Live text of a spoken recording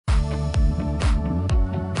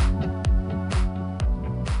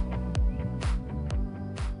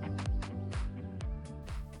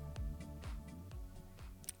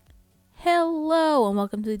Hello and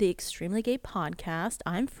welcome to the Extremely Gay Podcast.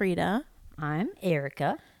 I'm Frida. I'm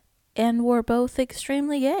Erica. And we're both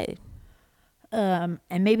extremely gay. And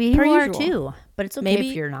maybe you are too, but it's okay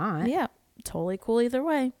if you're not. Yeah, totally cool either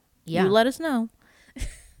way. Yeah. You let us know.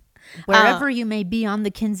 Wherever you may be on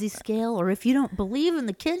the Kinsey scale, or if you don't believe in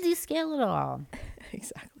the Kinsey scale at all.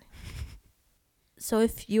 Exactly. So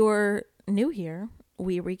if you're new here,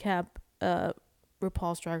 we recap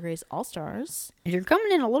RuPaul's Drag Race All-Stars. You're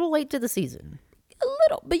coming in a little late to the season. A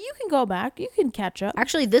little, but you can go back. You can catch up.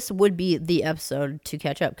 Actually, this would be the episode to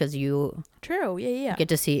catch up because you True, yeah. get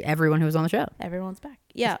to see everyone who was on the show. Everyone's back.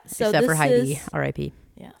 Yeah. So except for Heidi, is, R.I.P.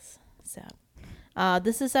 Yes, sad.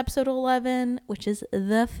 This is episode 11, which is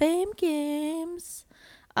the Fame Games.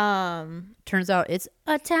 Turns out it's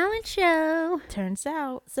a talent show. Turns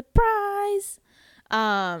out, surprise.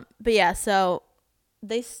 But yeah, so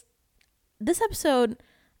this episode,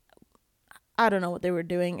 I don't know what they were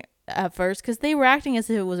doing at first because they were acting as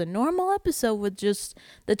if it was a normal episode with just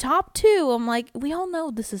the top two. I'm like, we all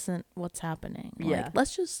know this isn't what's happening. Yeah, like,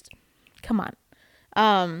 let's just come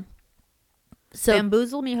on. So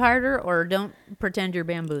bamboozle me harder, or don't pretend you're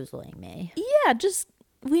bamboozling me. Yeah, just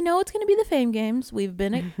we know it's going to be the Fame Games. We've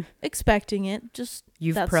been expecting it. Just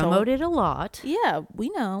you've promoted a lot. Yeah, we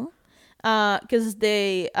know. Because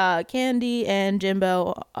they Candy and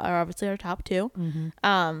Jimbo are obviously our top two.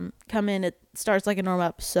 Mm-hmm. Come in, it starts like a normal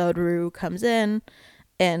episode. Ru comes in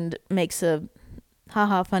and makes a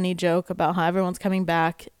haha funny joke about how everyone's coming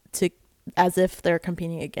back to as if they're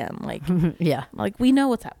competing again. Like yeah, like we know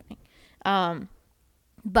what's happening.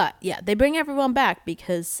 But yeah, they bring everyone back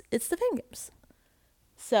because it's the Fame Games.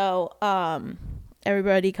 So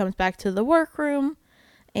everybody comes back to the workroom.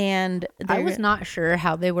 And I was not sure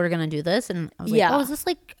how they were going to do this. And I was like, oh, is this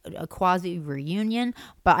like a quasi reunion?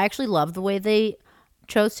 But I actually love the way they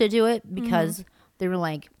chose to do it because they were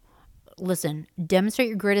like, listen, demonstrate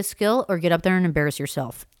your greatest skill or get up there and embarrass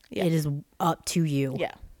yourself. Yeah. It is up to you.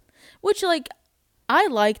 Yeah. Which, like, I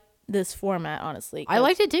like this format, honestly. I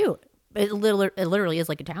liked it too. It literally is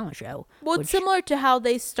like a talent show. Well, it's similar to how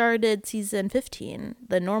they started season 15,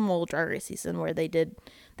 the normal Drag Race season, where they did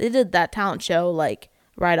that talent show, like,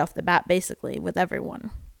 right off the bat, basically, with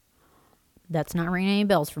everyone. That's not ringing any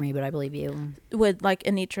bells for me, but I believe you. With, like,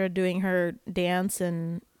 Anitra doing her dance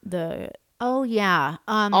and the... Oh, yeah.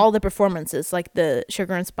 All the performances, like the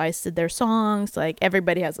Sugar and Spice did their songs. Like,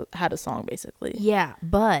 everybody had a song, basically. Yeah,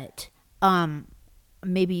 but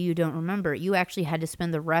maybe you don't remember. You actually had to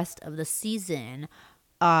spend the rest of the season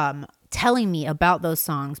telling me about those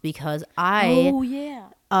songs because I... Oh, yeah.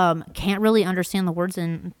 Can't really understand the words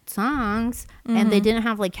in songs, and they didn't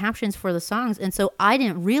have like captions for the songs, and so I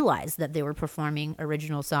didn't realize that they were performing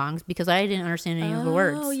original songs because I didn't understand any of the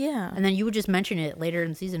words. Oh yeah. And then you would just mention it later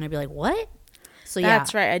in the season, and I'd be like, "What?" So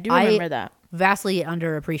that's right. I do remember that. Vastly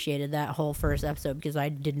underappreciated that whole first episode because I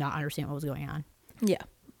did not understand what was going on. Yeah,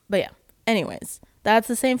 but yeah. Anyways, that's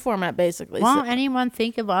the same format basically. Won't anyone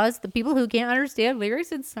think of us, the people who can't understand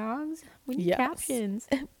lyrics and songs? We need captions.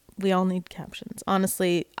 We all need captions.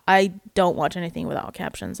 Honestly, I don't watch anything without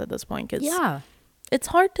captions at this point because it's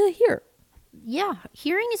hard to hear. Yeah,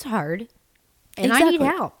 hearing is hard, and I need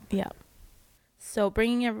help. Yeah. So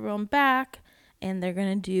bringing everyone back, and they're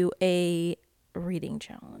going to do a reading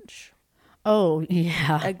challenge. Oh,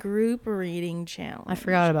 yeah. A group reading challenge. I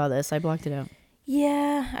forgot about this. I blocked it out.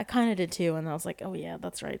 Yeah, I kind of did too, and I was like, oh yeah,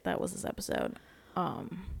 that's right. That was this episode.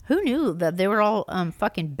 Who knew that they were all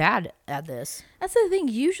fucking bad at this? That's the thing.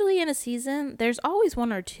 Usually in a season, there's always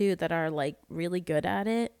one or two that are like really good at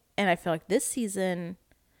it. And I feel like this season,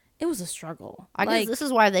 it was a struggle. I guess this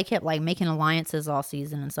is why they kept like making alliances all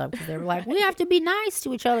season and stuff. Because they were like, we have to be nice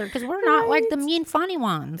to each other because we're not like the mean, funny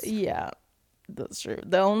ones. Yeah, that's true.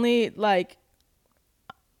 The only like,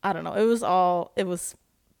 I don't know. It was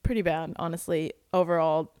pretty bad, honestly,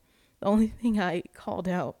 overall. The only thing I called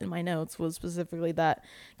out in my notes was specifically that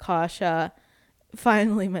Kasha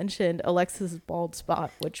finally mentioned Alexis's bald spot,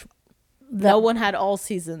 which no one had all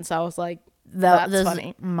season. So I was like, that's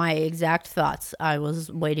funny. My exact thoughts. I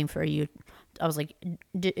was waiting for you. I was like,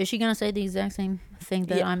 is she going to say the exact same thing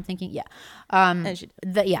that I'm thinking? Yeah. And she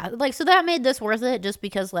did. Like, so that made this worth it just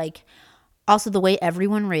because, like, also the way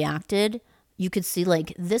everyone reacted. You could see,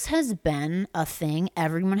 like, this has been a thing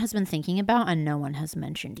everyone has been thinking about and no one has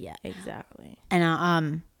mentioned yet. Exactly.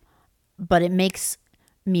 And, but it makes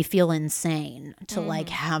me feel insane to, like,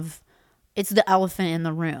 have, it's the elephant in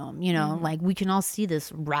the room, you know? Like, we can all see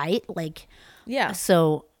this, right? Like, yeah.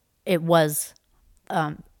 So it was,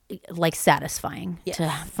 like, satisfying to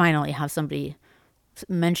finally have somebody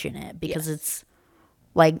mention it because it's,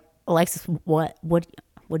 like, Alexis, what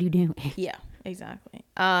are you doing? Yeah. exactly.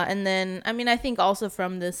 And then, I mean, I think also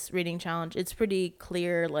from this reading challenge, it's pretty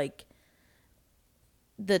clear, like,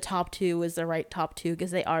 the top two is the right top two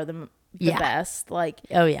because they are the best. Like,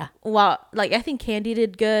 oh yeah. Well, like, I think Candy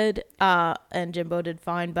did good, and Jimbo did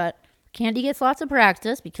fine, but Candy gets lots of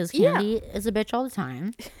practice because Candy is a bitch all the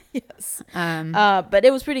time. Yes. But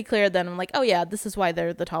it was pretty clear then. I'm like, oh yeah, this is why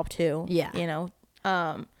they're the top two. Yeah. You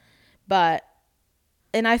know. But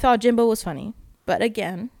and I thought Jimbo was funny, but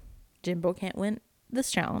again, Jimbo can't win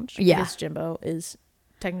this challenge. Yeah. Because Jimbo is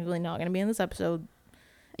technically not going to be in this episode.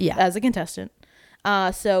 Yeah. As a contestant.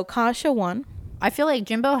 So Kasha won. I feel like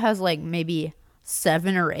Jimbo has like maybe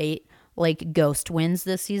 7 or 8 like ghost wins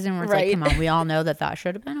this season where it's like, come on, we all know that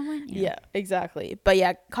should have been a win. Yeah, exactly. But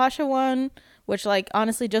yeah, Kasha won, which, like,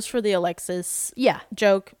 honestly, just for the Alexis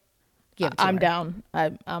joke, I'm down.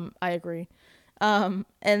 I agree. And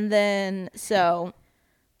then, so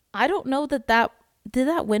I don't know did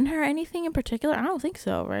that win her anything in particular? I don't think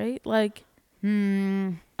so, right? Like, I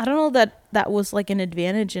don't know that was like an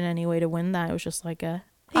advantage in any way to win that. It was just like a,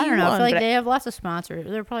 hey, I don't know. I feel like they have lots of sponsors.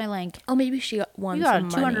 They're probably like, oh, maybe she won. You got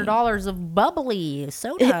 $200 of bubbly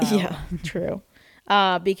soda. Yeah, true.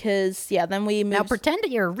 Because then we moved. Now pretend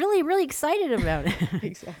that you're really, really excited about it.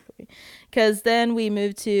 Exactly. Because then we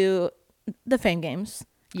moved to the Fame Games.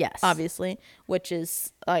 Yes. Obviously, which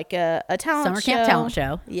is like a talent summer show. camp talent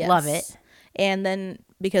show. Yes. Love it. And then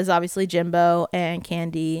because obviously Jimbo and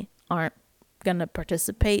Candy aren't gonna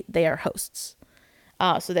participate, they are hosts.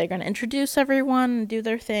 So they're gonna introduce everyone and do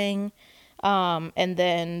their thing, and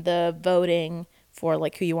then the voting for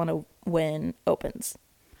like who you want to win opens.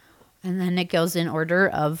 And then it goes in order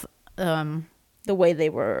of the way they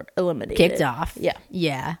were eliminated. Kicked off. Yeah.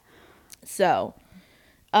 Yeah. So,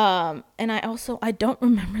 and I don't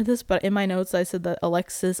remember this, but in my notes I said that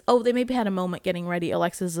Alexis, they maybe had a moment getting ready.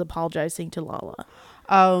 Alexis is apologizing to Lala.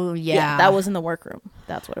 Oh, yeah. That was in the workroom.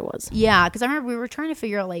 That's what it was. Yeah, because I remember we were trying to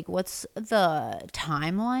figure out, like, what's the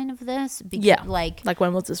timeline of this? Because, Like,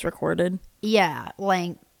 when was this recorded? Yeah.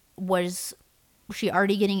 Like, was she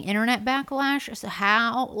already getting internet backlash? So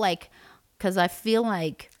how? Like, because I feel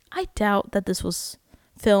like... I doubt that this was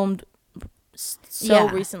filmed so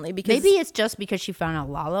recently. Because maybe it's just because she found out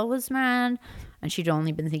Lala was mad and she'd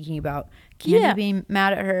only been thinking about Candy being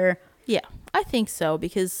mad at her. Yeah, I think so,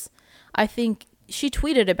 because I think she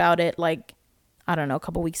tweeted about it, like, I don't know, a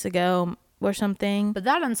couple weeks ago or something. But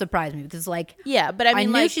that doesn't surprise me because, like, yeah, but I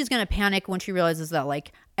mean, knew she's going to panic when she realizes that,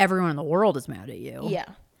 like, everyone in the world is mad at you. Yeah.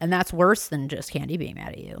 And that's worse than just Candy being mad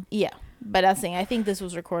at you. Yeah. But I think this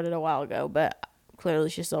was recorded a while ago, but clearly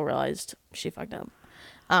she still realized she fucked up.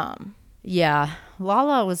 Yeah.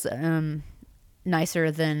 Lala was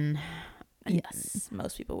nicer than... Yes.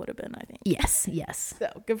 Most people would have been, I think. Yes. Yes.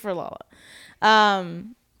 So, good for Lala.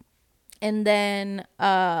 And then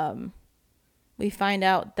we find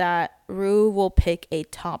out that Ru will pick a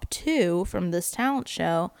top 2 from this talent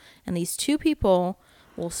show, and these 2 people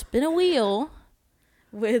will spin a wheel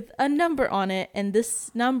with a number on it, and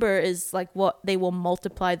this number is like what they will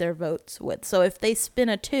multiply their votes with. So if they spin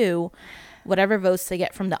a 2, whatever votes they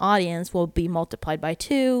get from the audience will be multiplied by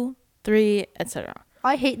 2, 3, etc.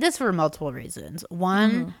 I hate this for multiple reasons.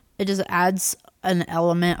 One, it just adds an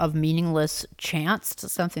element of meaningless chance to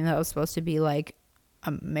something that was supposed to be like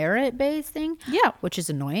a merit-based thing. Yeah. Which is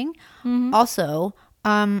annoying. Also,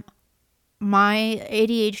 my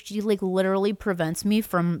ADHD like literally prevents me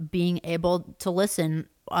from being able to listen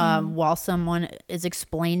while someone is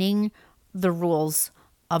explaining the rules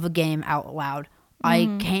of a game out loud. I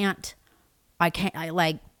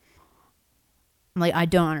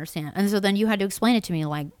don't understand. And so then you had to explain it to me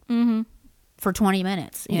like for 20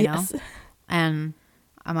 minutes, you know? And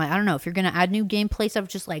I'm like, I don't know, if you're going to add new gameplay stuff,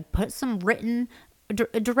 just like put some written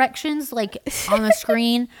directions like on the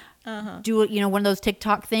screen. Do it, one of those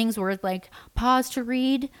TikTok things where it's like pause to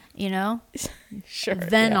read, Sure.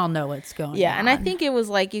 Then I'll know what's going on. Yeah, and I think it was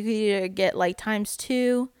like you could either get like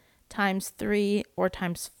 ×2, ×3, or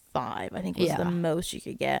 ×5. I think was the most you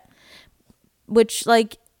could get. Which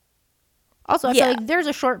like also I feel like there's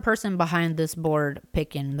a short person behind this board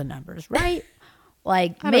picking the numbers, right?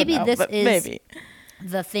 Like maybe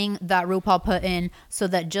the thing that RuPaul put in so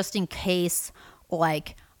that just in case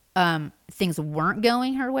like things weren't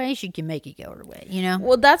going her way, she can make it go her way,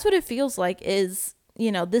 Well, that's what it feels like is,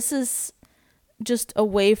 this is just a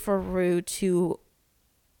way for Ru to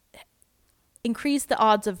increase the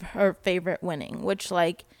odds of her favorite winning, which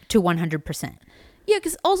like to 100%. Yeah,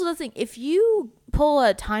 because also the thing, if you pull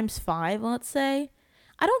a ×5, let's say,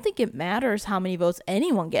 I don't think it matters how many votes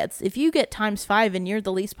anyone gets. If you get ×5 and you're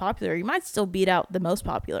the least popular, you might still beat out the most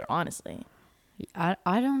popular, honestly. I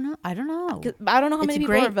don't know. I don't know. I don't know how many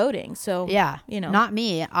people are voting. So yeah, not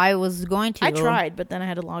me. I was going to. I tried, but then I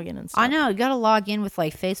had to log in and stuff. I know, you got to log in with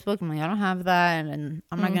like Facebook. I'm like, I don't have that, and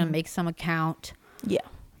I'm not gonna make some account. Yeah,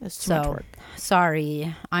 it's too much work.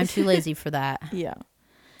 Sorry, I'm too lazy for that. Yeah,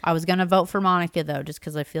 I was gonna vote for Monica though, just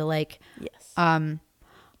because I feel like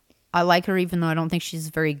I like her, even though I don't think she's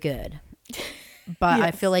very good. But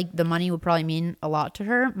I feel like the money would probably mean a lot to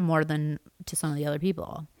her more than to some of the other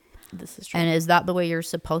people. This is true. And is that the way you're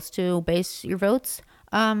supposed to base your votes?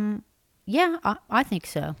 Yeah, I think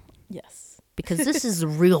so. Yes. Because this is the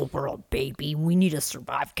real world, baby. We need to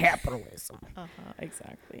survive capitalism.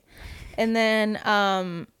 Exactly. And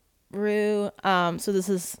then Rue, so this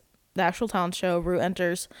is the actual talent show. Rue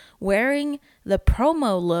enters wearing the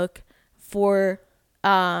promo look for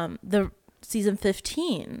the season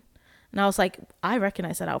 15. And I was like, I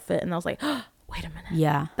recognize that outfit. And I was like, oh, wait a minute.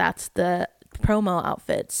 Yeah. That's the promo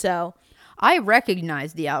outfit. So I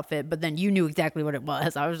recognized the outfit, but then you knew exactly what it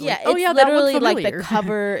was. I was like, oh yeah, literally like the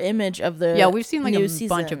cover image of the we've seen like a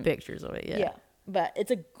bunch of pictures of it. Yeah. But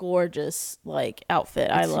it's a gorgeous like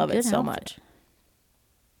outfit. I love it so much.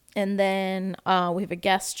 And then we have a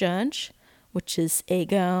guest judge, which is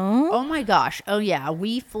Ego. Oh my gosh. Oh yeah,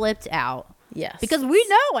 we flipped out. Yes. Because we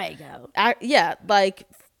know Ego. Like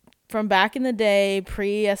from back in the day,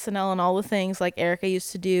 pre SNL and all the things, like Erica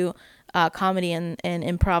used to do comedy and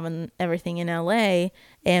improv and everything in LA,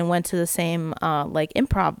 and went to the same like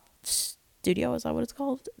improv studio. Is that what it's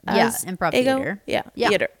called? Improv Ego? theater. Yeah,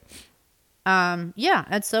 theater.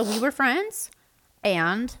 And so we were friends,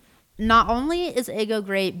 and not only is Ego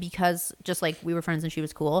great because just like we were friends and she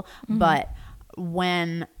was cool, but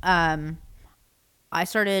when I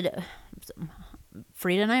started,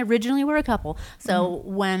 Frida and I originally were a couple. So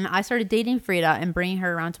when I started dating Frida and bringing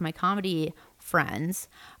her around to my comedy friends,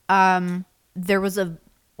 there was a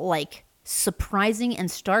like surprising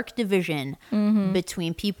and stark division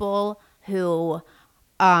between people who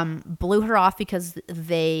blew her off because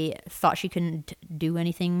they thought she couldn't do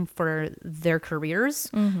anything for their careers,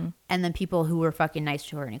 and then people who were fucking nice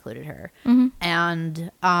to her and included her.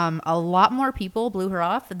 And a lot more people blew her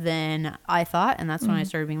off than I thought, and that's when I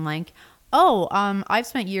started being like, I've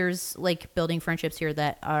spent years like building friendships here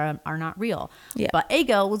that are not real. But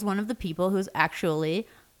Ego was one of the people who's actually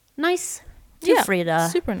nice to Frida.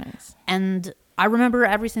 Super nice. And I remember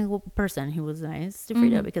every single person who was nice to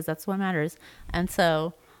Frida because that's what matters. And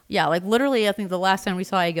so, yeah, like literally, I think the last time we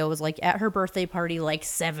saw Ego was like at her birthday party like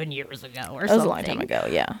 7 years ago or something. That was a long time ago,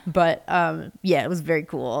 yeah. But it was very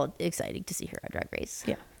cool, exciting to see her at Drag Race.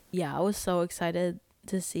 Yeah, I was so excited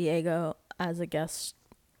to see Ego as a guest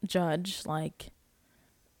judge. Like,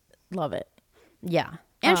 love it. Yeah.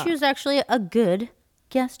 And she was actually a good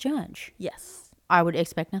guest judge. Yes. I would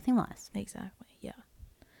expect nothing less. Exactly. Yeah.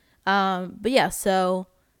 But yeah, so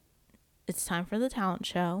it's time for the talent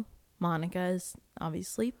show. Monica is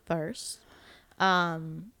obviously first.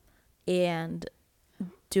 And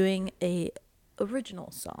doing a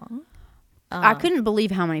original song. I couldn't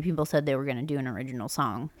believe how many people said they were going to do an original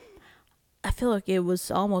song. I feel like it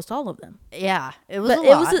was almost all of them. Yeah, it was a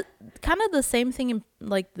lot. It was kind of the same thing in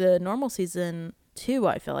like the normal season too.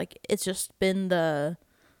 I feel like it's just been the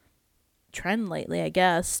trend lately, I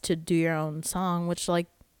guess, to do your own song, which like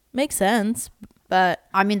makes sense. But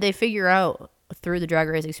I mean, they figure out through the Drag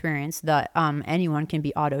Race experience that anyone can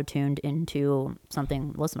be auto-tuned into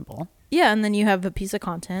something listenable. Yeah, and then you have a piece of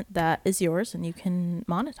content that is yours and you can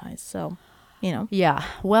monetize. So, Yeah.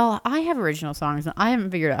 Well, I have original songs and I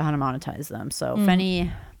haven't figured out how to monetize them. So if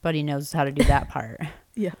anybody knows how to do that part,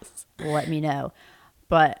 yes, let me know.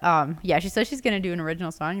 But she says she's gonna do an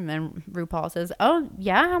original song, and then RuPaul says, "Oh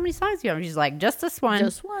yeah, how many songs do you have?" And she's like, "Just this one."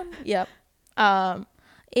 Just one. Yep.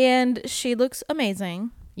 And she looks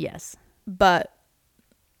amazing. Yes. But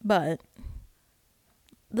the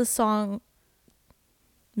song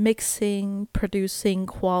mixing, producing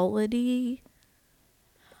quality,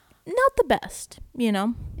 not the best,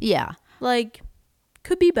 Yeah. Like,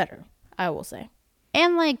 could be better, I will say.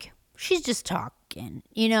 And like, she's just talking,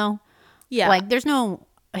 Yeah. Like, there's no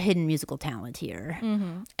hidden musical talent here.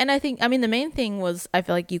 And the main thing was, I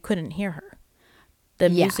feel like you couldn't hear her. The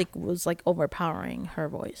music was like overpowering her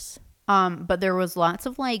voice. But there was lots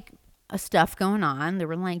of like stuff going on. There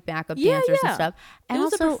were like backup dancers and stuff. And it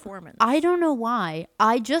was also, a performance. I don't know why.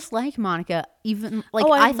 I just like Monica. Even like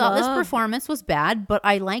I thought this performance was bad, but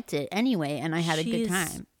I liked it anyway, and I had a good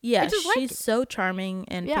time. Yeah, she's so charming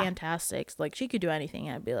and fantastic. Like, she could do anything.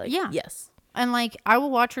 I'd be like, yes. And like, I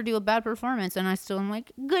will watch her do a bad performance, and I still am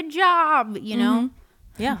like, good job, know?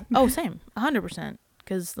 Yeah. Oh, same, 100%.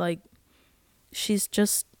 Because like, she's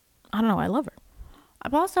just, I don't know, I love her.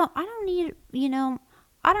 But also, I don't need,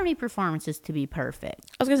 I don't need performances to be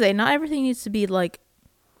perfect. I was gonna say, not everything needs to be like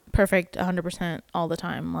perfect 100% all the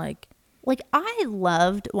time. Like I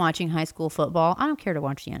loved watching high school football. I don't care to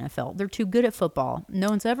watch the NFL. They're too good at football. No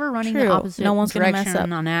one's ever running the opposite no one's direction gonna mess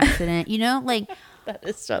up on accident. Like that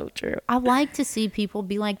is so true. I like to see people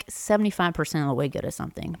be like 75% of the way good at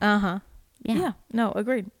something. Yeah. No,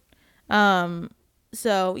 agreed.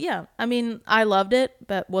 So yeah, I mean, I loved it,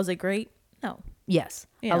 but was it great? No. Yes.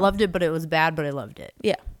 I loved it, but it was bad, but I loved it.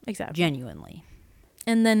 Yeah, exactly. Genuinely.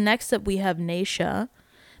 And then next up we have Naisha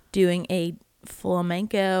doing a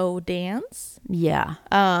flamenco dance. Yeah.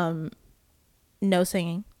 No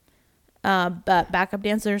singing. But backup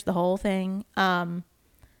dancers, the whole thing.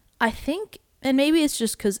 I think, and maybe it's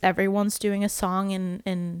just because everyone's doing a song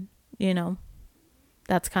and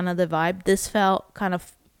that's kind of the vibe. This felt kind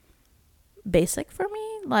of basic for me.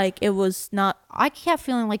 Like it was not. I kept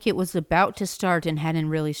feeling like it was about to start and hadn't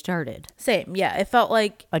really started. Same. Yeah. It felt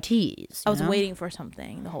like a tease. I was waiting for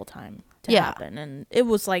something the whole time to happen. And it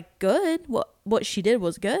was like good. What she did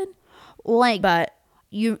was good. Like, but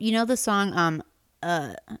you know the song,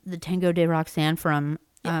 the Tango de Roxanne from,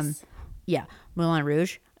 Moulin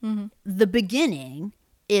Rouge. Mm-hmm. The beginning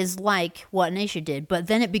is like what Naisha did, but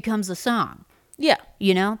then it becomes a song. Yeah.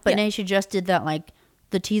 But Naisha just did that, like,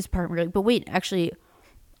 the tease part. We're like, but wait, actually,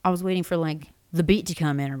 I was waiting for, like, the beat to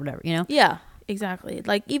come in or whatever, Yeah, exactly.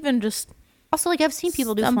 Like, even just. Also, like, I've seen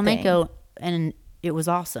people do flamenco, and it was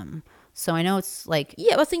awesome. So I know it's, like.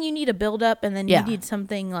 Yeah, I think you need a build up, and then you need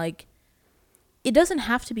something, like. It doesn't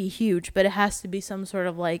have to be huge, but it has to be some sort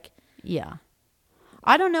of, like. Yeah.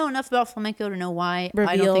 I don't know enough about flamenco to know why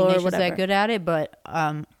I don't think Naisha's that good at it, but.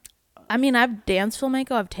 I mean, I've danced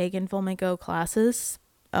flamenco. I've taken flamenco classes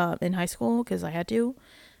in high school because I had to.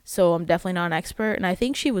 So I'm definitely not an expert. And I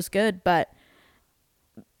think she was good, but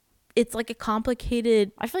it's like a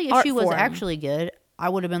complicated I feel like if she was actually good, I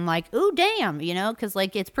would have been like, ooh, damn, because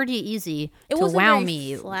like it's pretty easy to wow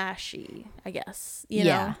me. It wasn't flashy, I guess. You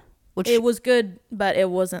know? Which it was good, but it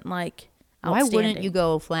wasn't like why wouldn't you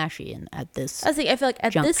go flashy at this I feel like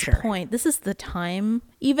at this point, this is the time,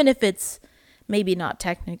 even if it's maybe not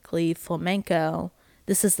technically flamenco,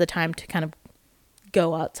 this is the time to kind of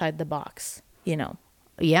go outside the box,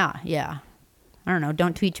 Yeah. I don't know.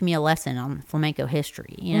 Don't teach me a lesson on flamenco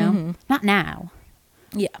history, Mm-hmm. Not now.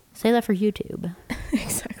 Yeah. Say that for YouTube.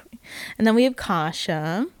 Exactly. And then we have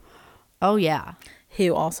Kasha. Oh, yeah.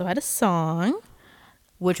 Who also had a song.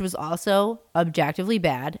 Which was also objectively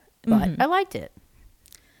bad, but I liked it.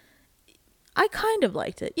 I kind of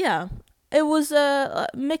liked it, yeah. It was a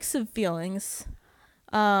mix of feelings.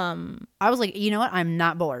 I was like, you know what? I'm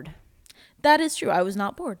not bored. That is true. I was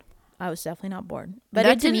not bored. I was definitely not bored. But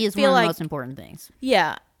that to me is one of the most important things.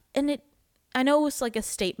 Yeah. And I know it was like a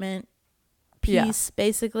statement piece,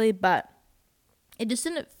 basically, but it just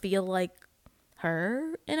didn't feel like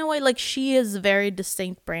her in a way. Like she is a very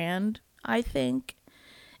distinct brand, I think.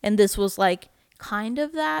 And this was like kind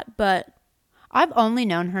of that, but. I've only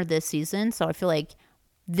known her this season, so I feel like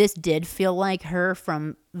this did feel like her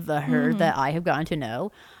from the her that I have gotten to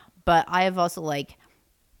know. But I have also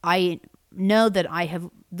I know that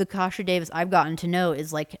the Kasha Davis I've gotten to know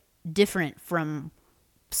is like different from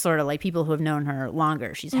sort of like people who have known her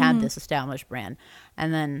longer. She's had this established brand.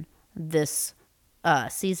 And then this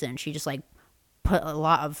season, she just like put a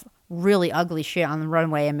lot of really ugly shit on the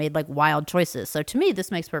runway and made like wild choices. So to me, this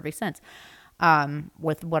makes perfect sense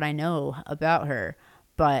with what I know about her.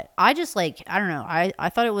 But I just I don't know. I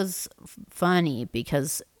thought it was funny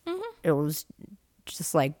because it was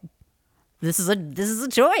just like, this is a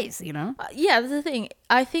choice, Yeah, that's the thing.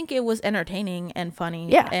 I think it was entertaining and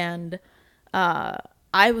funny. Yeah. And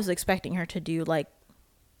I was expecting her to do like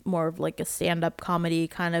more of like a stand-up comedy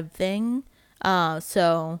kind of thing.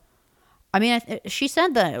 So I mean, she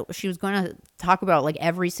said that she was going to talk about like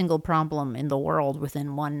every single problem in the world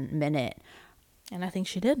within 1 minute. And I think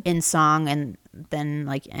she did. In song, and then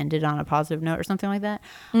like ended on a positive note or something like that.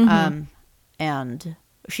 And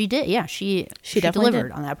she did. Yeah, she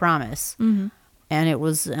delivered on that promise. And it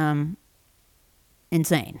was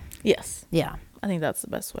insane. Yes. Yeah. I think that's the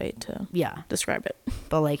best way to describe it.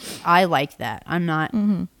 But like, I like that. I'm not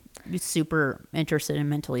super interested in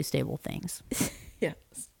mentally stable things. Yes.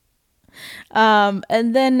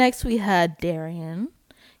 And then next we had Darian,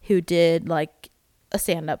 who did like a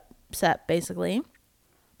stand-up set, basically.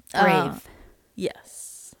 Brave.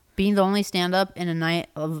 Yes. Being the only stand-up in a night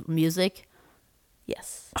of music.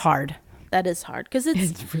 Yes. Hard. That is hard because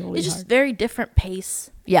it's really it's just hard. very different pace.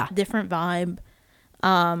 Yeah. Different vibe.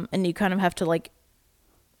 And you kind of have to like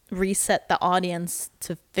reset the audience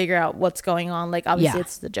to figure out what's going on. Like obviously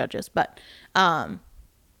it's the judges, but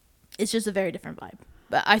it's just a very different vibe.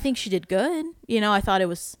 But I think she did good. You know, I thought it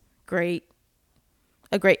was great.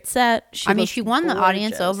 A great set. She won the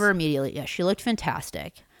audience over immediately. Yeah, she looked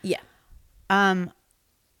fantastic. Yeah.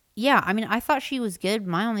 Yeah, I mean, I thought she was good.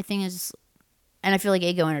 My only thing is, and I feel like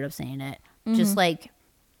Ego ended up saying it, just like,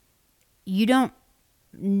 you don't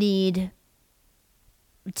need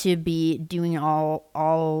to be doing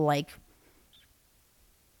all like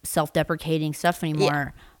self-deprecating stuff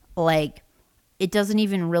anymore. Yeah. Like, it doesn't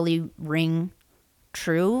even really ring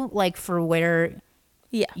true, like, for where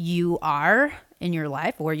you are in your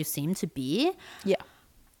life, where you seem to be. Yeah.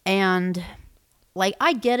 And like,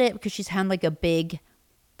 I get it because she's had like a big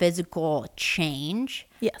physical change.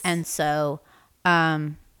 Yes. And so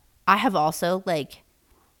I have also like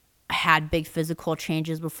had big physical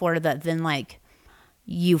changes before that then like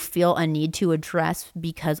you feel a need to address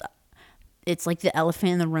because it's like the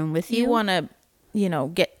elephant in the room with you. You want to, you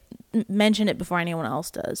know, mention it before anyone else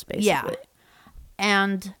does, basically. Yeah.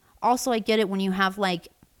 And also I get it when you have like,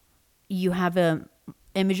 you have a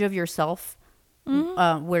image of yourself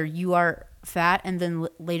where you are fat, and then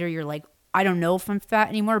later you're like, I don't know if I'm fat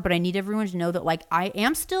anymore, but I need everyone to know that like I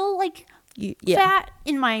am still like fat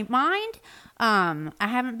in my mind. I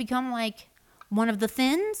haven't become like one of the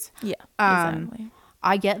thins. Yeah, exactly.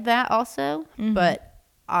 I get that also, but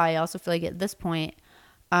I also feel like at this point,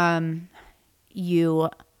 you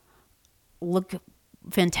look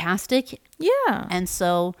fantastic. Yeah. And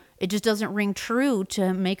so it just doesn't ring true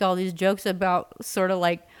to make all these jokes about sort of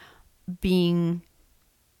like being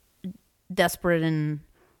desperate and,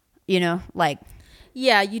 you know, like.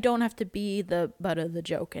 Yeah, you don't have to be the butt of the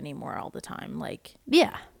joke anymore all the time. Like,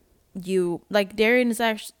 yeah. You, like, Darian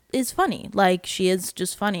is funny. Like, she is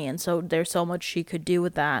just funny. And so there's so much she could do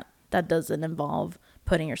with that doesn't involve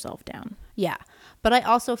putting yourself down. Yeah. But I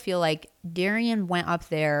also feel like Darian went up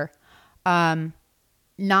there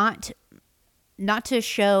not to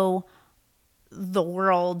show the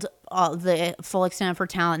world the full extent of her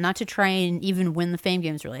talent, not to try and even win the Fame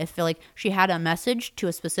Games, really. I feel like she had a message to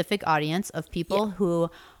a specific audience of people who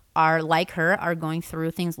are like her, are going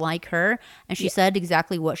through things like her, and she said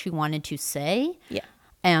exactly what she wanted to say. Yeah.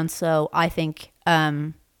 And so I think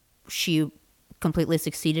she completely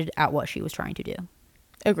succeeded at what she was trying to do.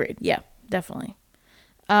 Agreed. Yeah, definitely.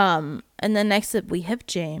 And then next up we have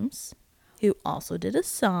James, who also did a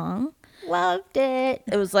song. Loved it.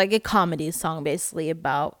 It was like a comedy song, basically,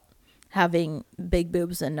 about having big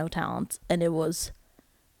boobs and no talent. And it was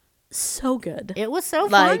so good. It was so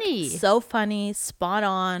funny. So funny, spot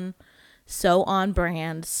on, so on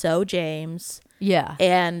brand, so James. Yeah.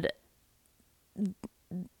 And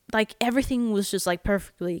like everything was just like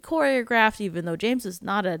perfectly choreographed, even though James is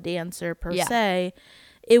not a dancer per se.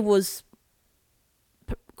 It was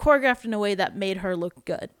choreographed in a way that made her look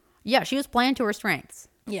good. Yeah, she was playing to her strengths.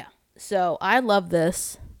 Yeah. So I love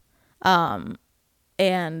this. And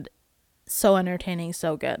so entertaining,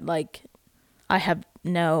 so good. Like, I have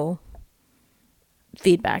no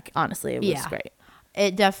feedback, honestly. It was great.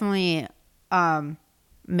 It definitely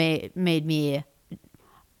made me,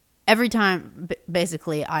 every time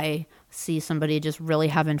basically I see somebody just really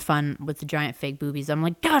having fun with the giant fake boobies, I'm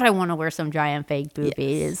like, God, I want to wear some giant fake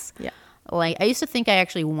boobies. Yes. Yeah. Like, I used to think I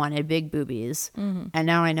actually wanted big boobies, and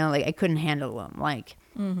now I know like I couldn't handle them. Like,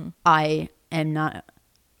 I am not,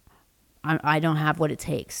 I don't have what it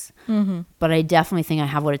takes, but I definitely think I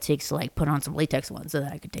have what it takes to like put on some latex ones so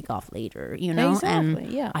that I could take off later, you know? Exactly,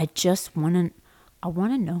 and yeah. I just want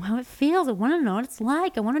to know how it feels. I want to know what it's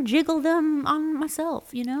like. I want to jiggle them on myself,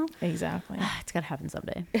 you know? Exactly. It's got to happen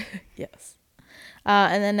someday. Yes.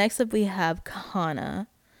 And then next up we have Kana,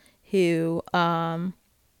 who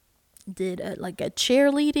did a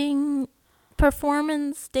cheerleading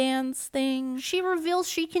performance dance thing. She reveals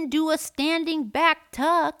she can do a standing back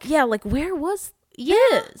tuck. Yeah, like, where was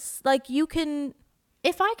this? Like, you can...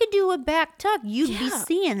 If I could do a back tuck, you'd be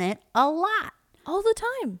seeing it a lot. All the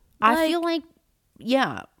time. I feel like,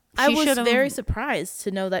 I was very surprised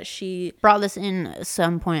to know that she... brought this in at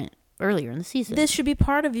some point earlier in the season. This should be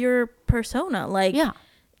part of your persona. Like,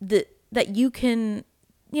 that you can...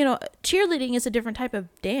 You know, cheerleading is a different type of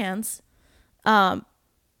dance.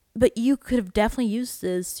 But you could have definitely used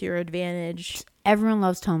this to your advantage. Everyone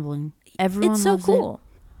loves tumbling. Everyone it's so loves cool.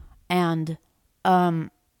 It. And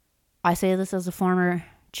I say this as a former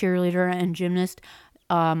cheerleader and gymnast.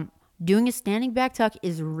 Doing a standing back tuck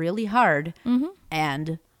is really hard.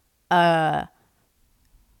 And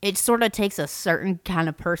it sort of takes a certain kind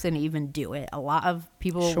of person to even do it. A lot of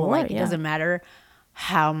people will it doesn't matter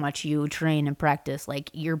how much you train and practice. Like,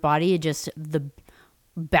 your body, just the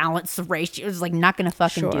balance ratio is like not gonna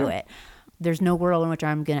fucking do it. there's no world in which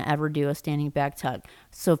I'm gonna ever do a standing back tuck.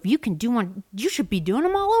 So if you can do one, you should be doing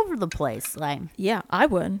them all over the place. Like, yeah, I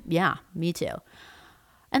would. yeah, me too.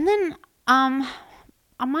 And then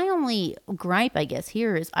my only gripe, I guess,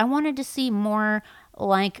 here is I wanted to see more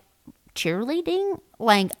like cheerleading.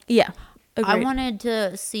 Like, Yeah, I agreed. wanted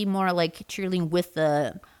to see more like cheerleading with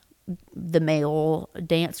the male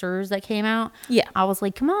dancers that came out. Yeah. I was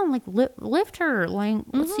like, come on, like lift her, like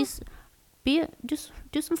let's see, just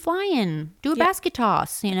do some flying, do a basket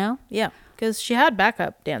toss, you know? Yeah, because she had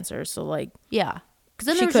backup dancers, so like, Yeah, because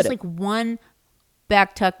then She there was just could've. like one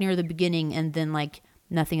back tuck near the beginning, and then like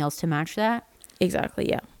nothing else to match that. exactly,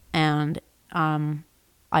 yeah. And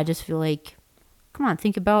I just feel like, come on,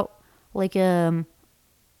 think about like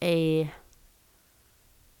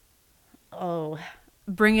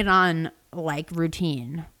bring it on like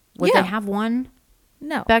routine. Would Yeah. they have one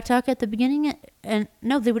No. back tuck at the beginning? And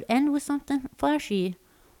no, they would end with something flashy.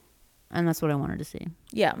 And that's what I wanted to see.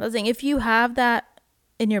 Yeah, the thing, if you have that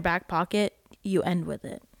in your back pocket, you end with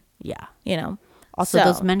it, Yeah. you know? Also, So,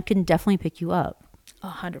 those men can definitely pick you up.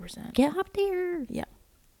 100%. Get up there. Yeah.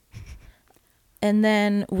 And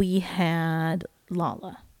then we had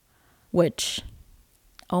Lala, which,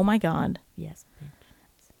 oh my God, Yes.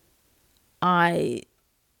 I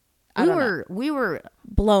don't know. We were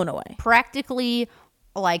Blown away. practically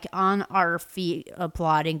like on our feet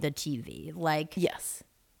applauding the TV. Like, Yes.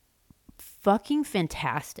 fucking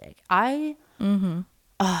fantastic. I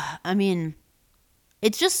mean,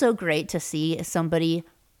 it's just so great to see somebody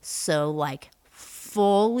so like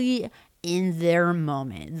fully in their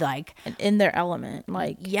moment. Like, And in their element.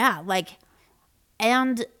 Like, yeah, like,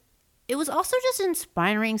 and it was also just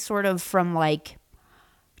inspiring sort of from like,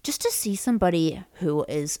 just to see somebody who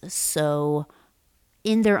is so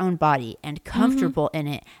in their own body and comfortable in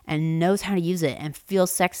it and knows how to use it and feels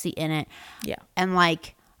sexy in it. yeah. And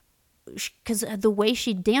like, because the way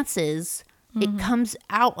she dances, it comes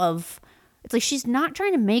out of, it's like she's not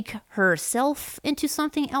trying to make herself into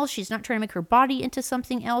something else. She's not trying to make her body into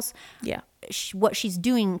something else. Yeah. What she's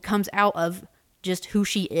doing comes out of just who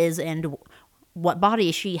she is and what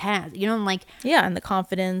body she has, you know, and like, Yeah, and the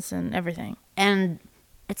confidence and everything. and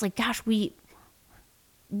it's like, gosh, we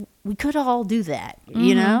could all do that,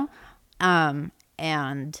 you know?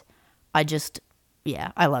 And I just,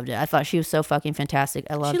 yeah, I loved it. I thought she was so fucking fantastic.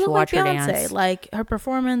 I loved She to looked watch like her Beyonce. dance. Like, her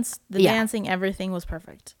performance, the Yeah. dancing, everything was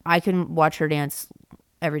perfect. I can watch her dance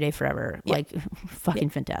every day forever. Yeah. Like,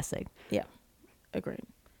 fucking fantastic. Yeah. Agreed.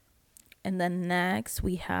 And then next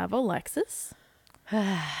we have Alexis,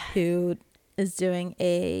 who is doing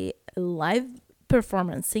a live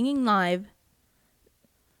performance, singing live.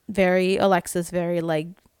 Very Alexis, very like,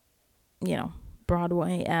 you know,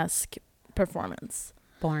 Broadway-esque performance.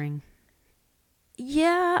 Boring.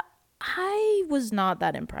 Yeah, I was not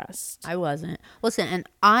that impressed. I wasn't. Listen, and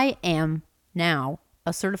I am now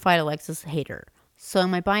a certified Alexis hater. So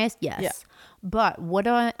am I biased? Yes. Yeah. But would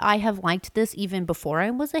I have liked this even before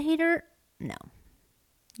I was a hater? No.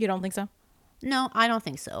 You don't think so? No, I don't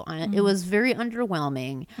think so. It was very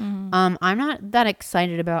underwhelming. I'm not that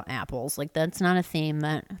excited about apples. Like, that's not a theme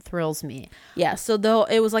that thrills me. Yeah, so though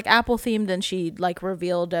it was like apple themed, and she like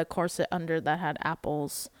revealed a corset under that had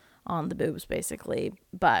apples on the boobs basically.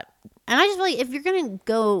 But And I just feel like if you're going to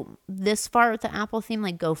go this far with the apple theme,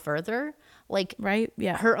 like, go further. Like, right?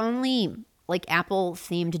 Yeah. her only like apple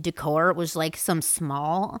themed decor was like some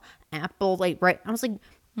small apple, like, right. I was like,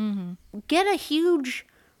 get a huge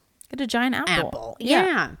Get a giant apple.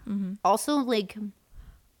 Yeah. Also, like,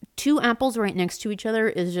 2 apples right next to each other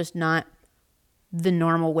is just not the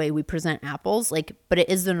normal way we present apples. Like, but it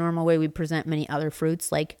is the normal way we present many other fruits,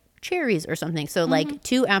 like cherries or something. So like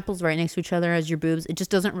 2 apples right next to each other as your boobs, it just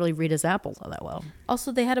doesn't really read as apples all that well.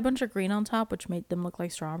 Also, they had a bunch of green on top, which made them look like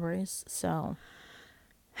strawberries. So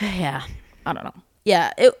Yeah. I don't know.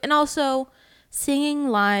 Yeah, and also singing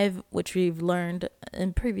live, which we've learned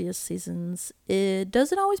in previous seasons, it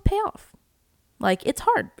doesn't always pay off. Like, it's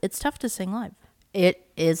hard. It's tough to sing live. It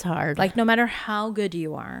is hard. Like, no matter how good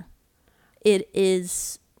you are, it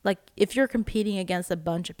is like if you're competing against a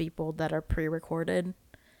bunch of people that are pre-recorded,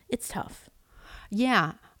 it's tough.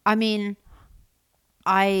 Yeah. I mean,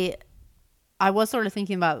 I was sort of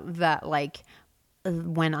thinking about that, like,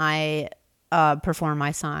 when I performed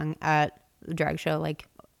my song at the drag show, like,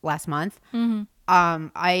 last month.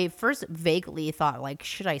 I first vaguely thought, like,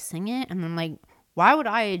 should I sing it? And I'm like, why would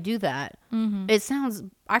I do that? It sounds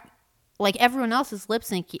like everyone else is lip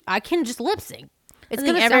syncing. I can just lip sync. It's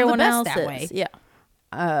gonna sound the best that way.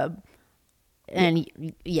 Yeah. And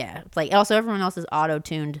yeah, it's like, also everyone else is auto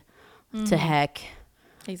tuned to heck.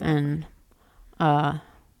 Exactly. And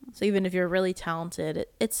so even if you're really talented,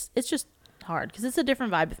 it's just hard because it's a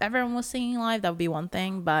different vibe. If everyone was singing live, that would be one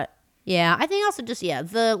thing, but yeah, I think also just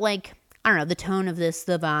the like I don't know, the tone of this,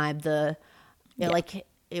 the vibe, like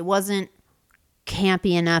it wasn't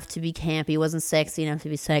campy enough to be campy, it wasn't sexy enough to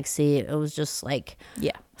be sexy. It was just like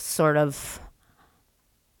sort of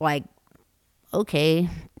like okay.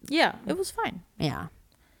 Yeah, it was fine. Yeah.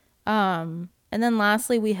 And then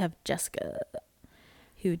lastly we have Jessica,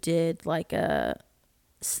 who did like a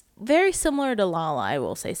very similar to Lala, I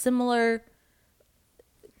will say, similar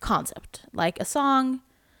concept, like a song,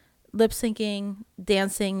 lip syncing,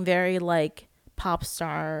 dancing, very like pop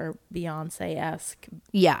star Beyonce-esque,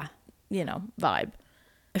 vibe.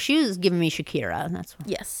 She was giving me Shakira, and that's what.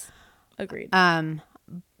 Yes, agreed.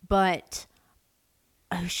 But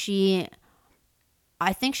I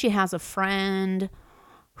think she has a friend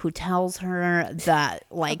who tells her that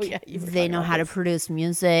like they know how to produce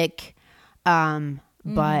music,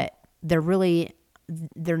 but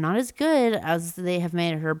they're not as good as they have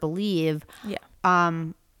made her believe. Yeah.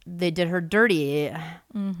 They did her dirty.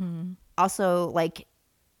 Mm-hmm. Also, like,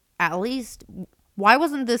 at least, why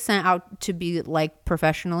wasn't this sent out to be like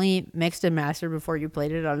professionally mixed and mastered before you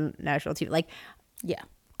played it on national TV? Like, yeah,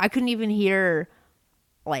 I couldn't even hear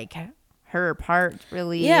like her part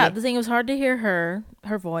really. Yeah, the thing, it was hard to hear her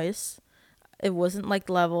voice. It wasn't like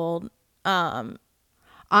leveled.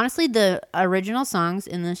 Honestly, the original songs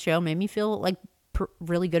in this show made me feel like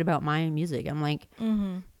really good about my music. I'm like,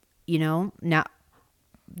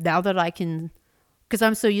 now that I can, because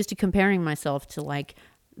I'm so used to comparing myself to like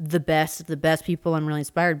the best people I'm really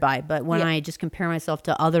inspired by. But when I just compare myself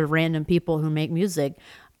to other random people who make music,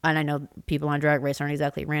 and I know people on Drag Race aren't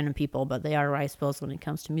exactly random people, but they are, I suppose, when it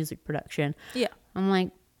comes to music production. Yeah. I'm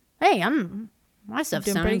like, hey, my stuff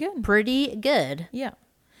sounding pretty good. Yeah.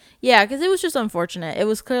 Yeah, because it was just unfortunate. It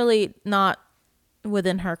was clearly not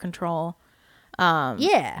within her control.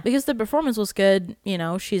 Because the performance was good.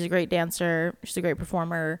 She's a great dancer. She's a great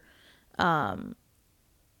performer. And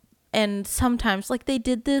sometimes, like, they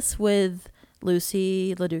did this with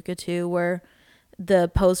Lucy LaDuca too, where the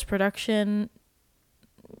post-production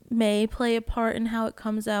may play a part in how it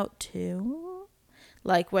comes out too.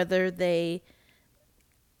 Like, whether they,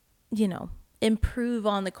 improve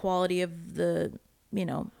on the quality of the, But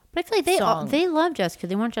I feel like they love Jessica.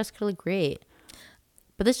 They want Jessica to look great.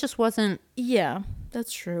 But this just wasn't. Yeah,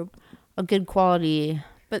 that's true. A good quality.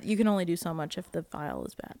 But you can only do so much if the file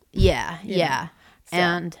is bad. Yeah. So.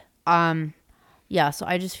 And so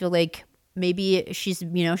I just feel like maybe she's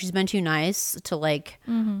been too nice to like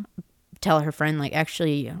tell her friend like,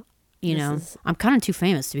 actually, I'm kind of too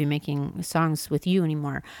famous to be making songs with you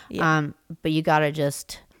anymore. Yeah. But you gotta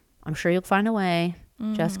I'm sure you'll find a way.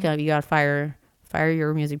 Jessica, you gotta fire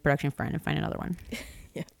your music production friend and find another one.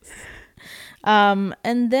 Yes.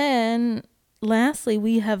 And then lastly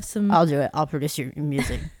we have some. I'll do it. I'll produce your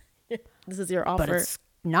music. This is your offer. But it's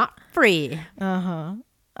not free.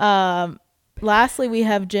 Lastly we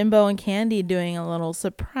have Jimbo and Candy doing a little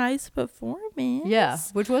surprise performance. Yeah,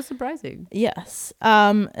 which was surprising. Yes.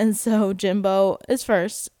 And so Jimbo is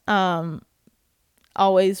first.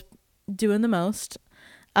 Always doing the most.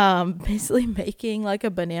 Basically making like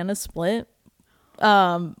a banana split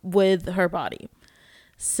with her body.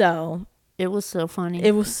 So it was so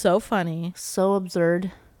funny. So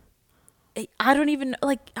absurd. I don't even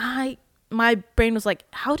my brain was like,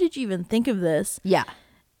 how did you even think of this? Yeah.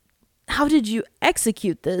 How did you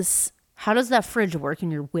execute this? How does that fridge work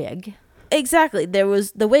in your wig? Exactly. There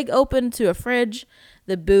was the wig open to a fridge.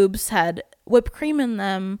 The boobs had whipped cream in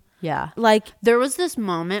them. Yeah. Like, there was this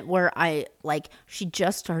moment where she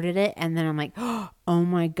just started it and then I'm like, oh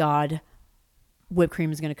my God, whipped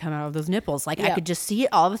cream is going to come out of those nipples. Like, I could just see it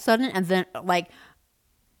all of a sudden. And then like,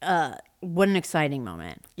 what an exciting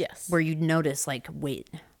moment. Yes. Where you notice like, wait,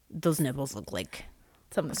 those nipples look like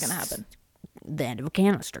something's going to happen. The end of a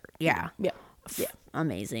canister. Yeah. Yeah.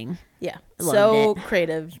 Amazing. Yeah. So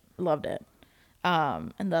creative. Loved it.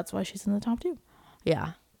 And that's why she's in the top 2.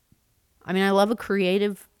 Yeah. I mean, I love a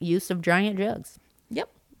creative use of giant jugs. Yep.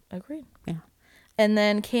 Agreed. Yeah. And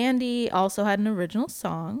then Candy also had an original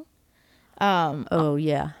song.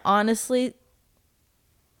 Yeah. Honestly,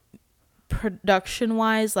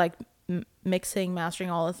 production-wise, like mixing,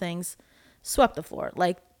 mastering, all the things, swept the floor.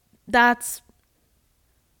 Like, that's,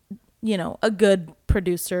 a good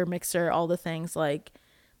producer, mixer, all the things. Like,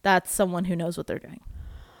 that's someone who knows what they're doing.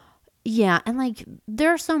 Yeah, and like,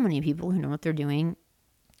 there are so many people who know what they're doing.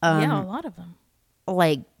 A lot of them.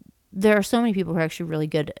 Like, there are so many people who are actually really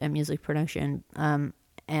good at music production,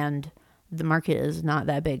 and the market is not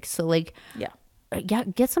that big. So, like,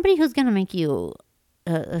 get somebody who's gonna make you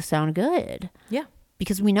sound good. Yeah,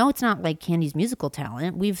 because we know it's not like Candy's musical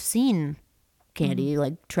talent. We've seen Candy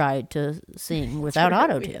like tried to sing without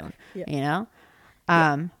auto-tune, Yeah. you know?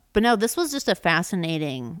 But no, this was just a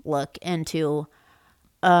fascinating look into,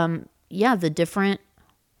 the different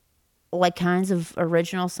like kinds of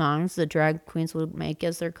original songs the drag queens would make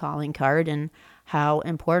as their calling card, and how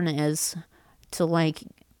important it is to like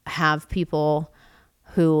have people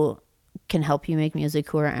who can help you make music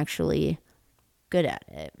who are actually good at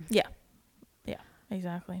it. Yeah. Yeah,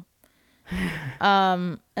 exactly.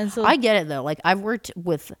 And so I get it though. Like I've worked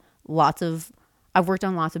on lots of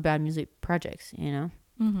bad music projects, you know?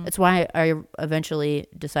 It's why I eventually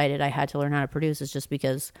decided I had to learn how to produce, is just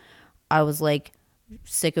because I was like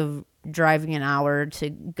sick of driving an hour to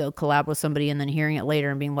go collab with somebody and then hearing it later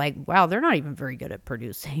and being like, wow, they're not even very good at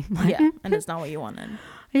producing. yeah, and it's not what you wanted.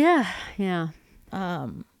 Yeah. Yeah.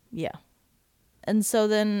 And so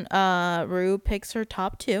then Rue picks her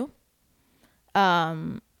top 2.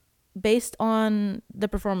 Based on the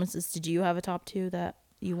performances, did you have a top 2 that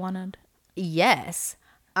you wanted? Yes.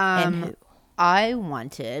 And who? I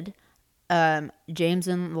wanted James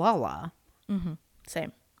and Lala.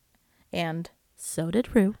 Same. And so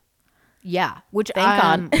did Rue. Yeah, which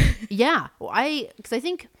Thank God. Yeah, because I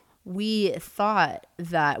think we thought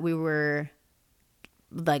that we were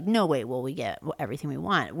like, no way will we get everything we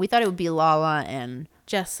want. We thought it would be Lala and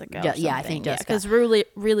Jessica. Yeah, I think Jessica, because Rue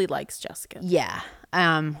really likes Jessica. Yeah,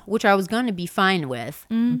 which I was going to be fine with,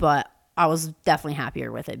 but I was definitely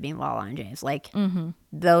happier with it being Lala and James. Like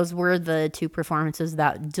those were the 2 performances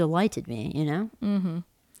that delighted me, you know.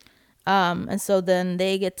 And so then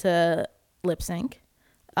they get to lip sync,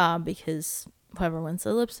 because whoever wins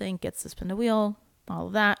the lip sync gets to spin the wheel, all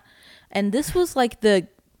of that. And this was like the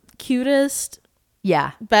cutest,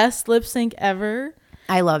 best lip sync ever.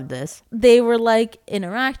 I loved this. They were like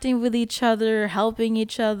interacting with each other, helping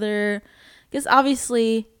each other, because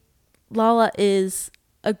obviously Lala is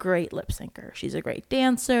a great lip syncer. She's a great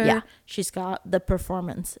dancer. Yeah. She's got the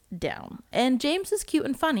performance down. And James is cute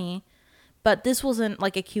and funny, but this wasn't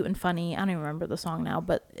like a cute and funny, I don't even remember the song now,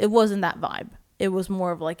 but it wasn't that vibe. It was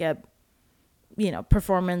more of like a,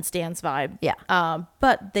 performance dance vibe. Yeah.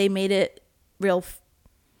 But they made it real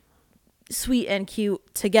sweet and cute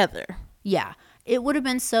together. Yeah. It would have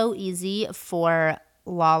been so easy for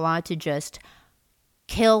Lala to just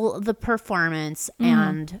kill the performance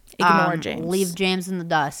and ignore James, leave James in the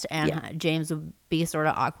dust, and James would be sort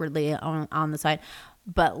of awkwardly on the side.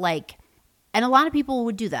 But like, and a lot of people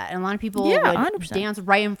would do that, and a lot of people would 100%. dance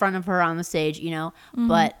right in front of her on the stage, you know.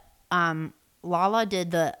 But Lala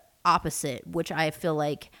did the opposite, which I feel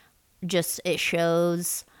like just it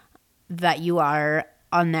shows that you are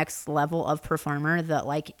a next level of performer, that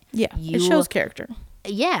like it shows character.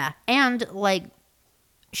 Yeah, and like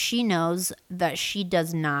she knows that she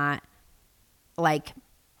doesn't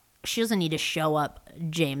need to show up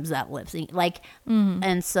James at lip sync, like,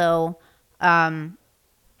 and so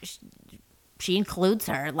she includes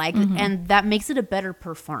her, like, and that makes it a better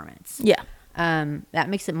performance. Yeah. That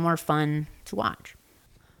makes it more fun to watch.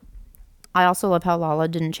 I also love how Lala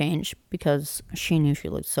didn't change, because she knew she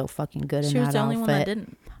looked so fucking good in that outfit. She was the only one that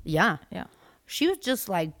didn't. Yeah. Yeah. She was just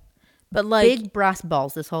like, but like big brass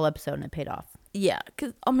balls this whole episode, and it paid off. Yeah,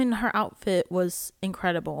 because I mean, her outfit was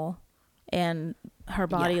incredible, and her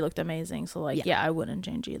body looked amazing. So like, I wouldn't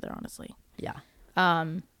change either, honestly. Yeah.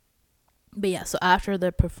 But yeah, so after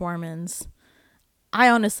the performance, I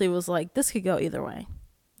honestly was like, this could go either way.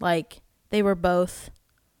 Like, they were both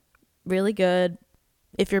really good.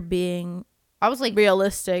 If you're being, I was like,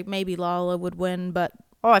 realistic, maybe Lala would win, but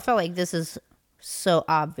I felt like this is so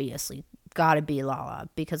obviously gotta be Lala,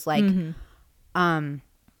 because like,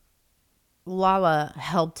 Lala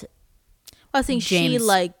helped. I think James she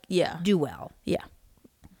like do well. Yeah,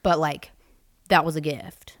 but like that was a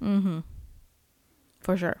gift.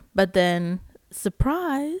 For sure. But then,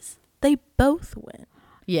 surprise, they both win.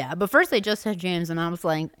 Yeah, but first they just had James, and I was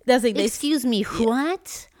like, that's like, excuse me,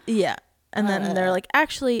 what? Yeah, and then they're like,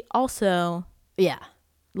 actually, also,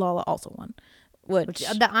 Lala also won, which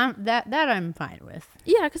that I'm fine with.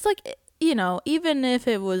 Yeah, because like, even if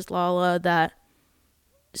it was Lala that,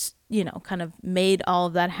 kind of made all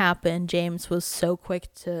of that happen, James was so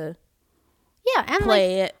quick to and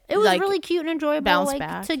play like, it was like, really cute and enjoyable, bounce like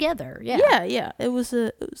back together. Yeah. It was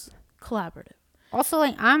collaborative. Also,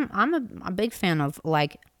 like, I'm a big fan of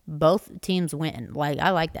like both teams win. Like,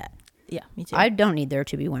 I like that. Yeah, me too. I don't need there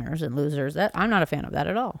to be winners and losers. That I'm not a fan of that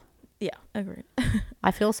at all. Yeah, agreed.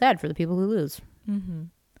 I feel sad for the people who lose.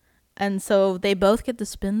 And so they both get to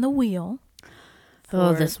spin the wheel.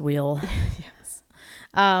 Oh, this wheel. Yes.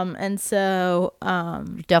 And so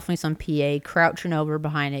definitely some PA crouching over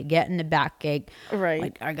behind it, getting the backache. right.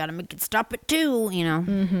 Like, I gotta make it stop it too, you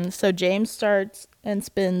know. So James starts and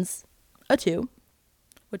spins a 2,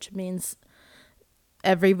 which means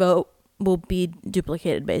every vote will be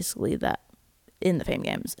duplicated, basically, that in the Fame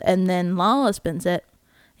Games. And then Lala spins it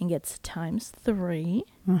and gets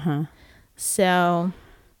 ×3. So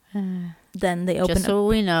then they open Just so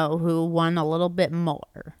we know who won a little bit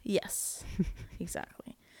more. Yes,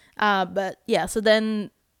 exactly. But yeah, so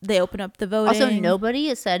then they open up the voting. Also, nobody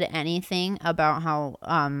has said anything about how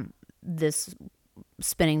this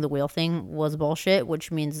spinning the wheel thing was bullshit, which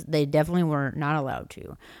means they definitely were not allowed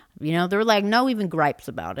to. You know, they're like, no even gripes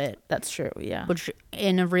about it. That's true, yeah. Which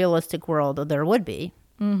in a realistic world, there would be.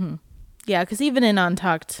 Yeah, because even in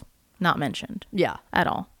Untucked, not mentioned. Yeah. At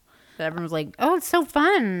all. But everyone's like, oh, it's so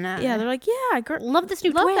fun. Yeah, they're like, yeah, love this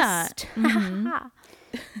new twist. That.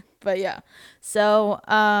 But yeah. So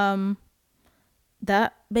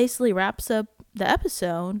that basically wraps up the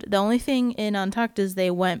episode. The only thing in Untucked is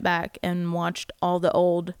they went back and watched all the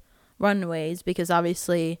old runways because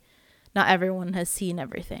obviously not everyone has seen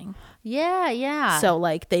everything. Yeah. So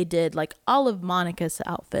like they did like all of Monica's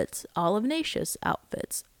outfits, all of Nacia's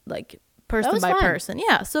outfits, like person by person.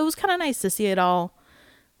 Yeah. So it was kind of nice to see it all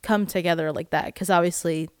come together like that because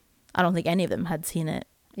obviously I don't think any of them had seen it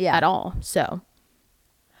at all. So.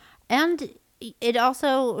 And it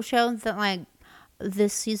also showed that like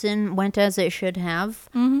this season went as it should have,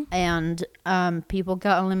 and people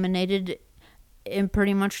got eliminated in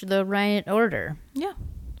pretty much the right order. Yeah,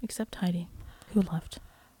 except Heidi, who left.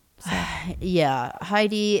 So. Yeah,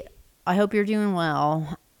 Heidi, I hope you're doing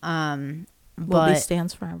well. Will be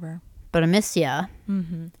stands forever. But I miss you. Yeah,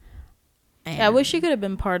 I wish she could have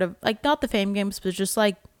been part of, like, not the Fame Games, but just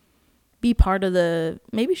like be part of the.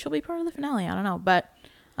 Maybe she'll be part of the finale. I don't know, but.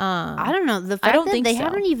 I don't know. The fact that they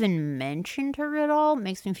haven't even mentioned her at all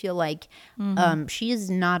makes me feel like she is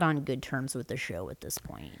not on good terms with the show at this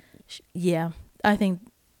point. Yeah, I think.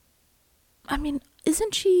 I mean,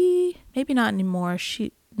 isn't she? Maybe not anymore.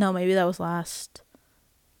 No, maybe that was last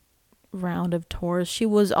round of tours. She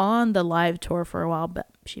was on the live tour for a while, but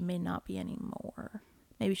she may not be anymore.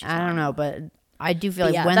 Maybe she's. I don't know, but I do feel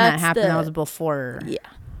like when that happened, that was before. Yeah,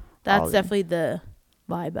 that's definitely the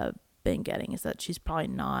vibe I've been getting, is that she's probably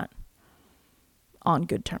not on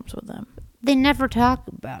good terms with them. They never talk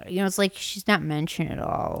about it. You know, it's like she's not mentioned at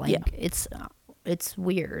all. Like it's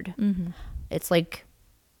weird. It's like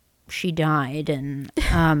she died, and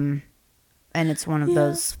it's one of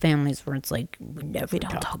those families where it's like we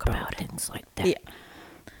don't talk about things like that. Yeah.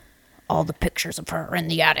 All the pictures of her in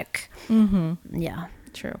the attic. Yeah,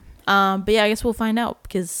 true. But yeah, I guess we'll find out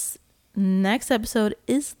because next episode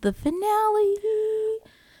is the finale.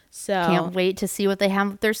 So can't wait to see what they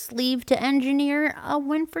have up their sleeve to engineer a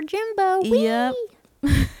win for Jimbo. Yep.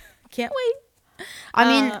 Can't wait. I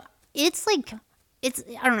mean, it's like,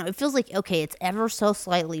 I don't know. It feels like, okay, it's ever so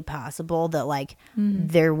slightly possible that like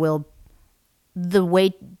there will, the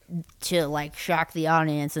way to like shock the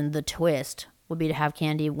audience and the twist would be to have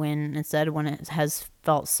Candy win instead when it has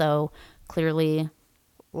felt so clearly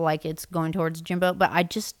like it's going towards Jimbo. But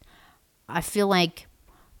I feel like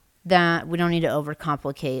that we don't need to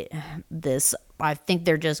overcomplicate this. I think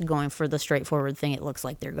they're just going for the straightforward thing it looks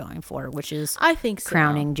like they're going for, which is I think so.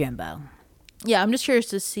 Crowning Jimbo. Yeah, I'm just curious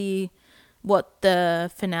to see what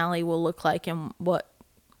the finale will look like and what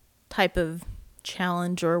type of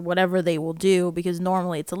challenge or whatever they will do, because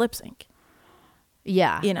normally it's a lip sync.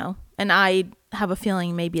 Yeah. You know, and I have a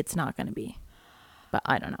feeling maybe it's not going to be, but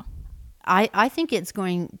I don't know. I think it's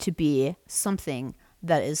going to be something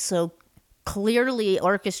that is so clearly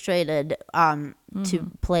orchestrated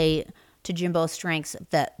to play to Jimbo's strengths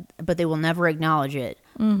but they will never acknowledge it,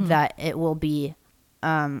 that it will be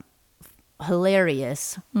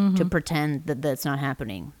hilarious to pretend that that's not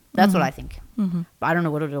happening. That's what I think. But I don't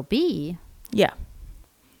know what it'll be. Yeah.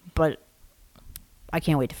 But I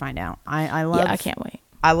can't wait to find out. I can't wait.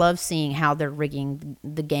 I love seeing how they're rigging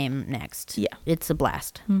the game next. Yeah. It's a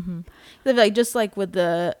blast. Like, just like with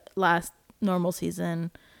the last normal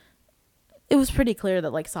season, it was pretty clear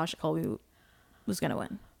that like Sasha Colby was going to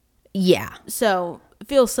win. Yeah. So it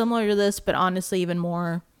feels similar to this, but honestly even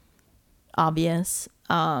more obvious,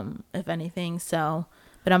 if anything. So,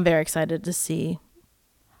 but I'm very excited to see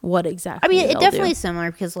what exactly. I mean, it definitely is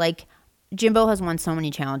similar because like Jimbo has won so many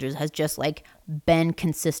challenges, has just like been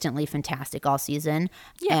consistently fantastic all season,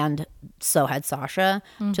 and so had Sasha,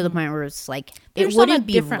 to the point where it's like it wouldn't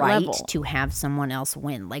be right to have someone else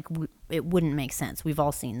win. Like it wouldn't make sense. We've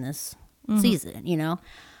all seen this season, you know,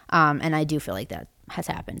 and I do feel like that has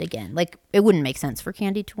happened again. Like it wouldn't make sense for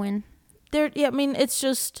Candy to win. I mean, it's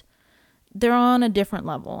just they're on a different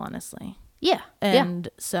level, honestly. Yeah. And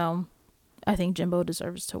so I think Jimbo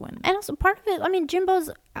deserves to win. And also part of it, I mean, Jimbo's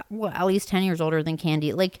at least 10 years older than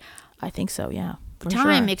Candy. Like, I think so, yeah.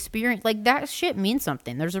 Time, experience, like that shit means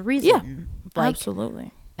something. There's a reason. Yeah, like,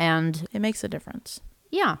 absolutely. And it makes a difference.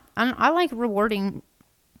 Yeah. And I like rewarding,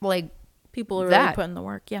 like, people are really putting the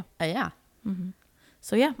work. Yeah. Yeah. Mm-hmm.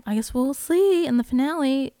 So, yeah, I guess we'll see in the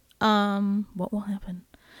finale what will happen.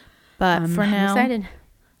 But for now, I'm excited.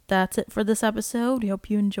 That's it for this episode. We hope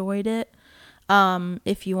you enjoyed it.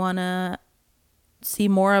 If you want to see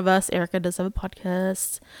more of us, Erica does have a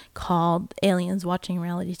podcast called Aliens Watching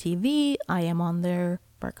Reality TV. I am on there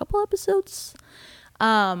for a couple episodes.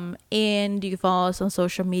 And you can follow us on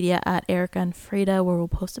social media at Erica and Frida, where we'll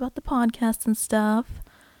post about the podcast and stuff.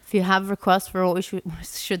 If you have requests for what we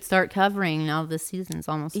should start covering now this season's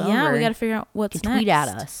almost over. Yeah, we got to figure out what's next. Tweet at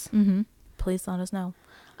us. Mm-hmm. Please let us know.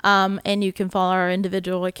 And you can follow our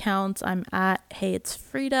individual accounts. I'm at Hey It's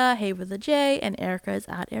Frida, Hey with a J, and Erica is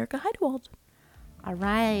at Erica Heidewald. All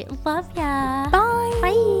right. Love ya. Bye.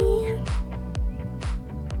 Bye.